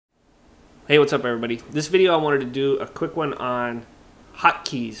Hey, what's up everybody? This video I wanted to do a quick one on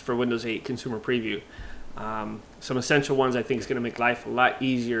hotkeys for Windows 8 Consumer Preview. Some essential ones I think is going to make life a lot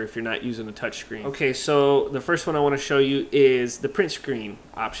easier if you're not using a touch screen. Okay, so the first one I want to show you is the print screen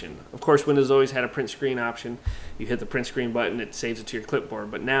option. Of course, Windows always had a print screen option. You hit the print screen button, it saves it to your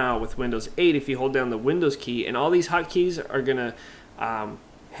clipboard. But now with Windows 8, if you hold down the Windows key, and all these hotkeys are going to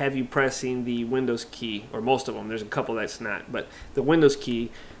have you pressing the Windows key, or most of them. There's a couple that's not, but the Windows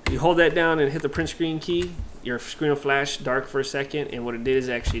key, you hold that down and hit the print screen key, your screen will flash dark for a second, and what it did is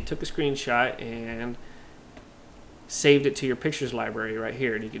actually took a screenshot and saved it to your pictures library right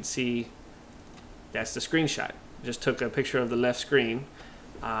here, and you can see that's the screenshot. Just took a picture of the left screen,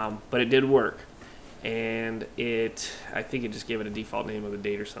 but it did work, and I think it just gave it a default name of the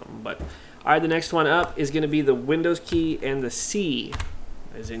date or something. But all right, the next one up is going to be the Windows key and the C,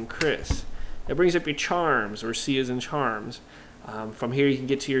 as in Chris. That brings up your charms, or C as in charms. From here you can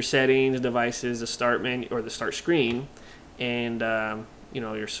get to your settings, devices, the start menu or the start screen, and you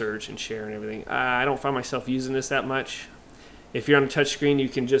know, your search and share and everything. I don't find myself using this that much. If you're on a touch screen, you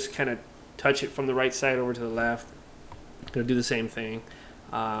can just kind of touch it from the right side over to the left. It'll do the same thing.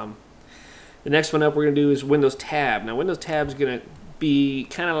 The next one up we're gonna do is Windows Tab. Now Windows Tab is gonna be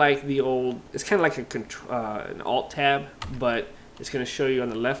kind of like the old. It's kind of like an Alt Tab, but it's going to show you on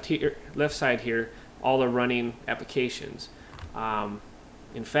the left side here all the running applications.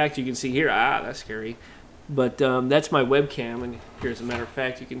 In fact, you can see here, that's scary, but that's my webcam, and here's a matter of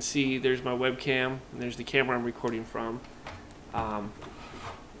fact, you can see there's my webcam, and there's the camera I'm recording from, and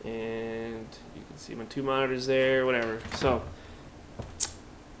you can see my two monitors there, whatever. So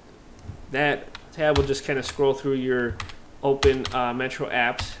that tab will just kind of scroll through your open Metro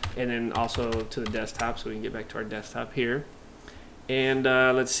apps, and then also to the desktop, so we can get back to our desktop here. And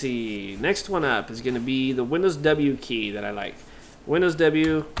let's see, next one up is going to be the Windows W key that I like. Windows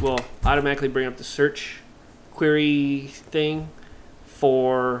W will automatically bring up the search query thing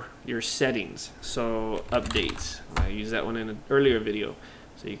for your settings. So updates, I used that one in an earlier video,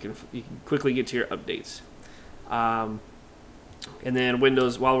 so you can quickly get to your updates. And then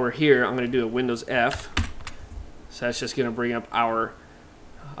Windows, while we're here, I'm going to do a Windows F. So that's just going to bring up our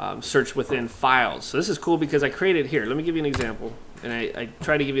search within files. So this is cool because I created here. Let me give you an example. And I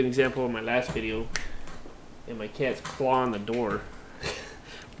tried to give you an example in my last video, and my cat's clawing the door.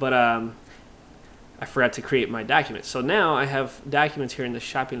 But I forgot to create my documents. So now I have documents here in the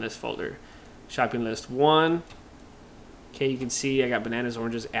shopping list folder. Shopping list 1. Okay, you can see I got bananas,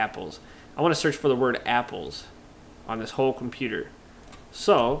 oranges, apples. I want to search for the word apples on this whole computer.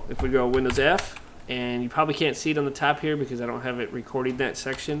 So if we go Windows F, and you probably can't see it on the top here because I don't have it recording that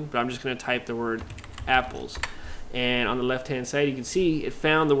section, but I'm just going to type the word apples. And on the left hand side you can see it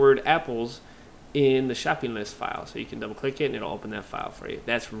found the word apples in the shopping list file, so you can double click it and it'll open that file for you.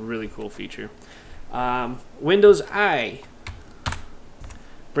 That's a really cool feature. Windows I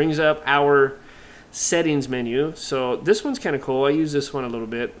brings up our settings menu. So this one's kind of cool. I use this one a little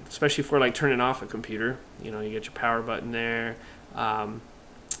bit, especially for like turning off a computer. You know, you get your power button there,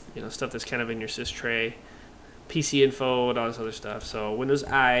 you know, stuff that's kind of in your sys tray, PC info, and all this other stuff. So Windows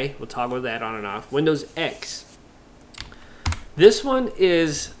I will toggle that on and off. Windows X. This one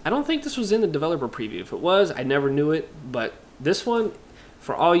is, I don't think this was in the developer preview. If it was, I never knew it, but this one,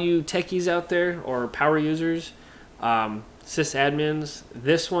 for all you techies out there or power users, sysadmins,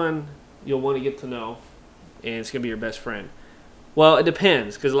 this one you'll want to get to know, and it's going to be your best friend. Well, it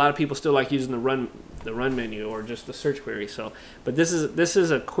depends, because a lot of people still like using the run menu or just the search query. So, but this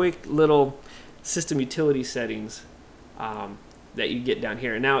is a quick little system utility settings that you get down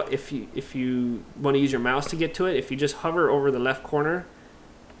here. Now, if you want to use your mouse to get to it, if you just hover over the left corner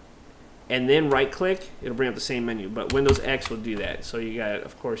and then right click, it'll bring up the same menu. But Windows X will do that. So you got,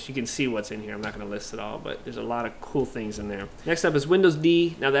 of course, you can see what's in here. I'm not going to list it all, but there's a lot of cool things in there. Next up is Windows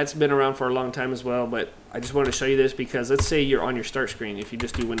D. Now that's been around for a long time as well, but I just wanted to show you this because let's say you're on your start screen. If you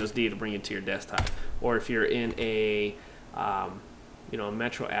just do Windows D, it'll bring you to your desktop. Or if you're in a you know, a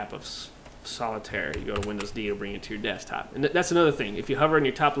Metro app of Solitaire, you go to Windows D, it'll bring it to your desktop. And that's another thing. If you hover in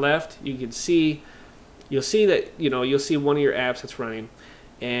your top left, you can see, you'll see that, you know, you'll see one of your apps that's running.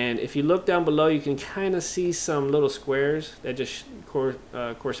 And if you look down below, you can kind of see some little squares that just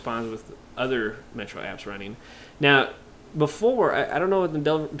corresponds with other Metro apps running. Now, before, I don't know in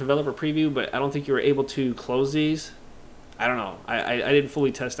the developer preview, but I don't think you were able to close these. I don't know. I didn't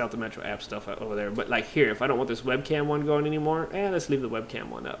fully test out the Metro app stuff over there. But like here, if I don't want this webcam one going anymore, let's leave the webcam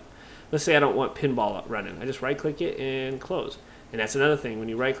one up. Let's say I don't want pinball up running. I just right click it and close. And that's another thing. When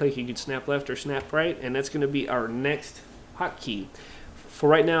you right click, you can snap left or snap right, and that's going to be our next hotkey. For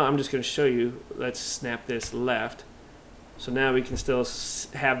right now, I'm just going to show you. Let's snap this left. So now we can still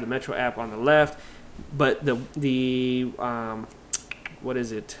have the Metro app on the left, but the what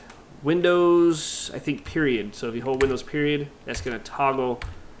is it? Windows, I think, period. So if you hold Windows period, that's going to toggle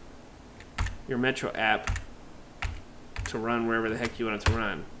your Metro app to run wherever the heck you want it to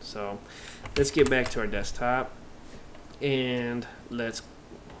run. So let's get back to our desktop, and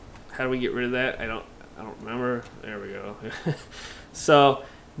how do we get rid of that? I don't remember. There we go. So,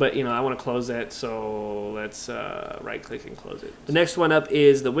 but I want to close that, so let's right click and close it. The next one up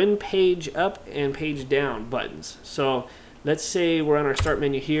is the Win Page Up and Page Down buttons. So let's say we're on our start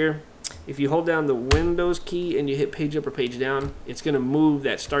menu here. If you hold down the Windows key and you hit page up or page down, it's going to move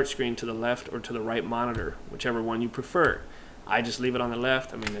that start screen to the left or to the right monitor, whichever one you prefer. I just leave it on the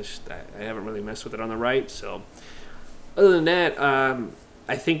left. I mean, I haven't really messed with it on the right. So other than that,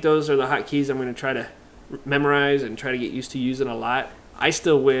 I think those are the hotkeys I'm going to try to memorize and try to get used to using a lot. I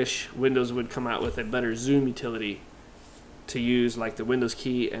still wish Windows would come out with a better zoom utility to use, like the Windows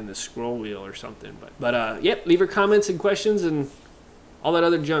key and the scroll wheel or something. But yep, leave your comments and questions and all that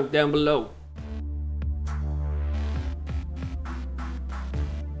other junk down below.